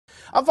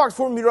I'm Fox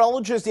 4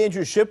 meteorologist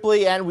Andrew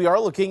Shipley, and we are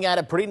looking at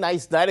a pretty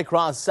nice night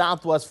across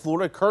southwest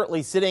Florida,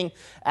 currently sitting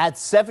at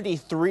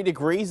 73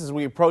 degrees as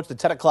we approach the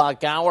 10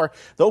 o'clock hour,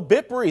 though a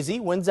bit breezy,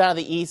 winds out of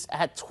the east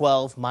at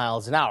 12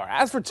 miles an hour.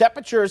 As for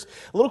temperatures,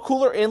 a little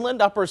cooler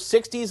inland, upper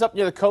 60s up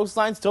near the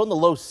coastline, still in the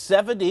low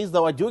 70s,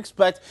 though I do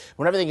expect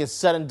when everything is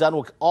said and done,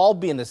 we'll all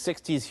be in the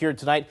 60s here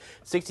tonight,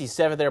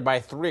 67 there by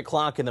 3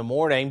 o'clock in the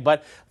morning,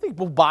 but I think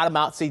we'll bottom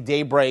out, say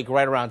daybreak,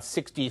 right around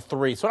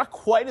 63. So not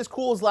quite as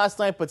cool as last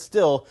night, but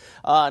still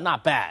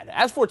not bad.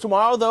 As for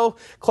tomorrow, though,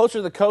 closer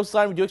to the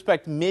coastline, we do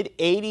expect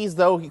mid-80s,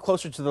 though,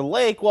 closer to the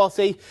lake. Well, I'll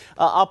say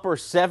upper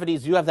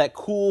 70s. You have that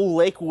cool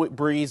lake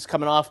breeze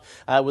coming off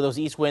with those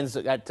east winds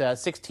at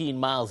 16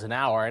 miles an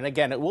hour. And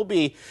again, it will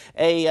be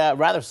a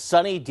rather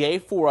sunny day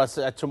for us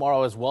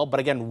tomorrow as well, but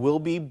again, will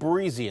be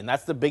breezy, and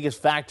that's the biggest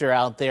factor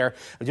out there.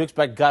 I do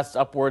expect gusts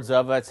upwards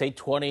of, say,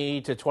 20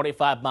 to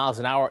 25 miles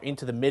an hour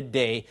into the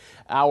midday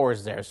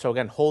hours there. So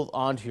again, hold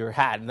on to your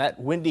hat. And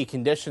that windy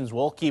conditions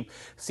will keep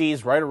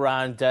seas right around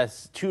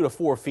 2 to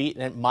 4 feet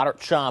and moderate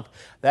chop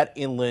that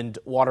inland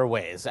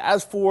waterways.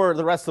 As for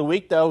the rest of the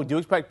week, though, we do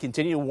expect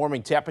continued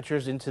warming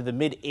temperatures into the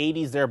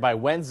mid-80s there by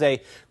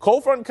Wednesday.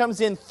 Cold front comes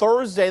in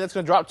Thursday. That's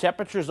going to drop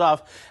temperatures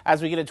off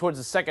as we get in towards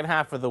the second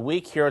half of the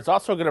week here. It's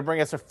also going to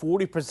bring us a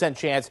 40%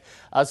 chance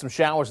of some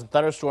showers and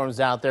thunderstorms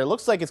out there.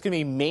 Looks like it's going to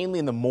be mainly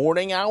in the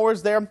morning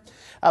hours there,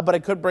 but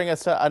it could bring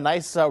us a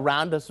nice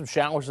round of some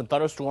showers and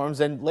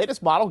thunderstorms. And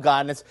latest model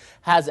guidance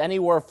has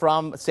anywhere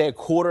from, say, a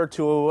quarter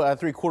to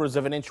 3/4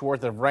 of an inch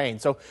worth of rain.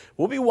 So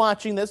we'll be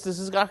watching this. This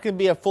is not going to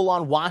be a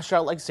full-on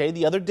washout like, say,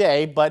 the other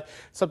day, but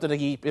something to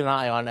keep an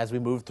eye on as we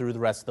move through the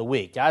rest of the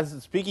week. Guys,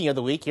 speaking of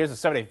the week, here's a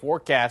 7-day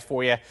forecast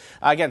for you.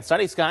 Again,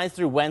 sunny skies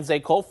through Wednesday,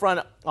 cold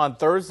front on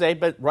Thursday,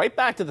 but right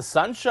back to the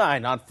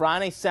sunshine on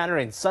Friday,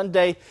 Saturday, and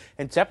Sunday,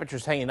 and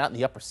temperatures hanging out in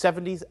the upper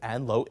 70s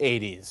and low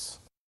 80s.